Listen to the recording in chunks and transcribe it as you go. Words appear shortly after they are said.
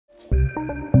My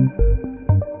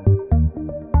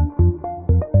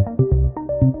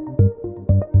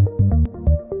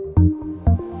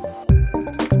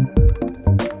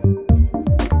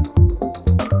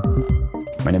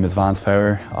name is Vance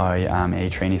Power. I am a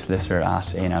trainee solicitor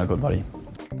at A&L Goodbody.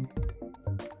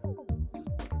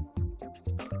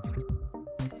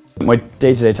 My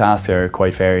day-to-day tasks are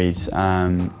quite varied,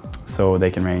 so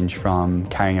they can range from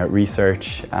carrying out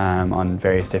research on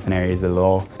various different areas of the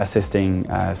law, assisting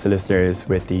solicitors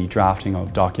with the drafting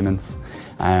of documents,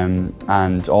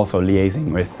 and also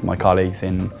liaising with my colleagues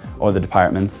in other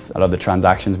departments. A lot of the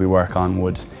transactions we work on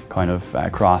would kind of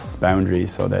cross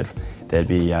boundaries, so that they'd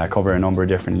be cover a number of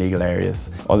different legal areas.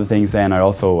 Other things then, I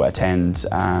also attend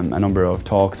a number of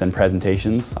talks and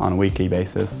presentations on a weekly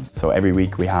basis. So every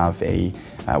week we have a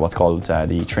what's called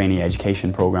the Trainee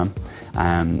Education Programme,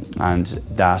 and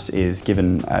that is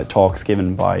talks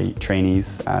given by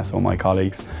trainees, so my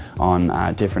colleagues,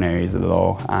 on different areas of the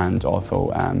law and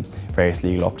also various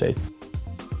legal updates.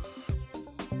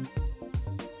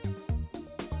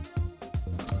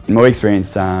 In my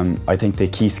experience, I think the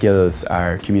key skills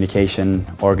are communication,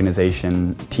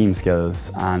 organisation, team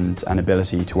skills and an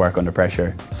ability to work under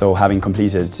pressure. So having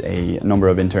completed a number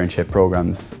of internship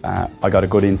programmes, I got a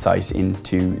good insight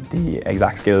into the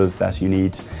exact skills that you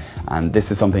need, and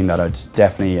this is something that I'd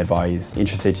definitely advise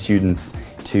interested students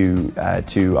to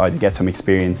either get some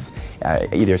experience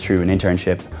either through an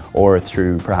internship or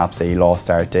through perhaps a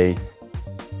LawStart Day.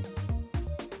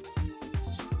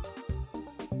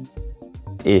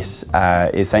 It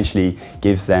essentially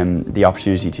gives them the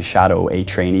opportunity to shadow a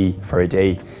trainee for a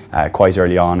day quite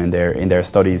early on in their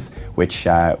studies, which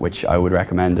I would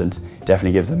recommend, and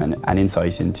definitely gives them an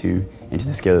insight into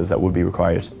the skills that would be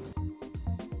required.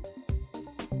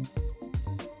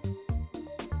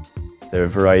 There are a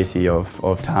variety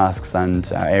of tasks and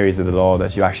areas of the law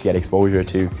that you actually get exposure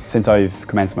to. Since I've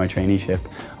commenced my traineeship,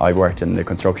 I've worked in the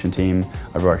construction team,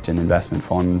 I've worked in investment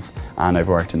funds, and I've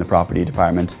worked in the property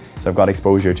department. So I've got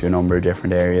exposure to a number of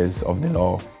different areas of the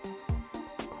law.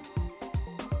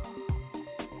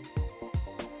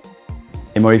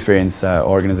 In my experience,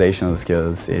 organisational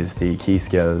skills is the key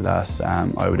skill that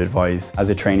I would advise. As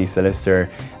a trainee solicitor,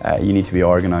 you need to be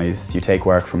organised. You take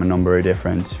work from a number of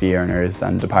different fee earners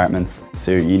and departments,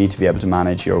 so you need to be able to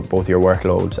manage both your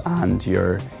workload and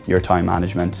your time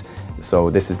management.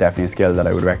 So this is definitely a skill that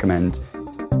I would recommend.